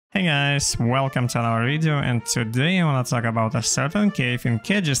Hey guys, welcome to another video, and today I wanna talk about a certain cave in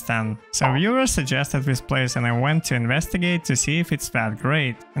Kyrgyzstan. So viewers suggested this place and I went to investigate to see if it's that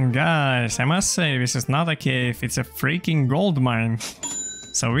great. And guys, I must say this is not a cave, it's a freaking gold mine.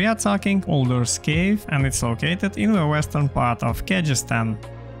 So we are talking Uldur's Cave, and it's located in the western part of Kyrgyzstan.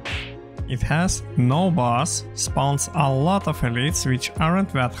 It has no boss, spawns a lot of elites which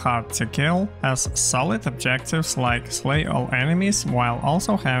aren't that hard to kill, has solid objectives like slay all enemies while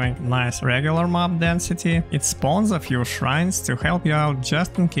also having nice regular mob density. It spawns a few shrines to help you out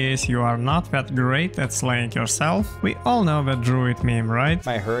just in case you are not that great at slaying yourself. We all know the druid meme, right?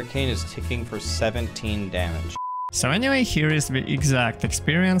 My hurricane is ticking for 17 damage. So anyway, here is the exact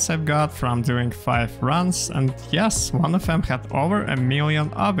experience I've got from doing 5 runs, and yes, one of them had over 1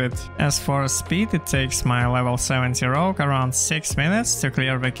 million of it. As for speed, it takes my level 70 rogue around 6 minutes to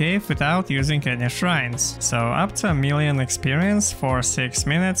clear the cave without using any shrines. So up to 1 million experience for 6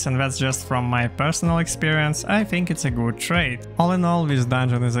 minutes, and that's just from my personal experience. I think it's a good trade. All in all, this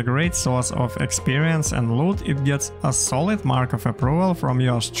dungeon is a great source of experience and loot. It gets a solid mark of approval from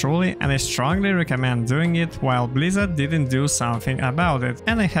yours truly, and I strongly recommend doing it while Blizzard didn't do something about it,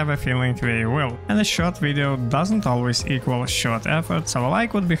 and I have a feeling they will. And a short video doesn't always equal short effort, so a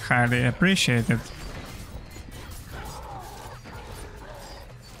like would be highly appreciated.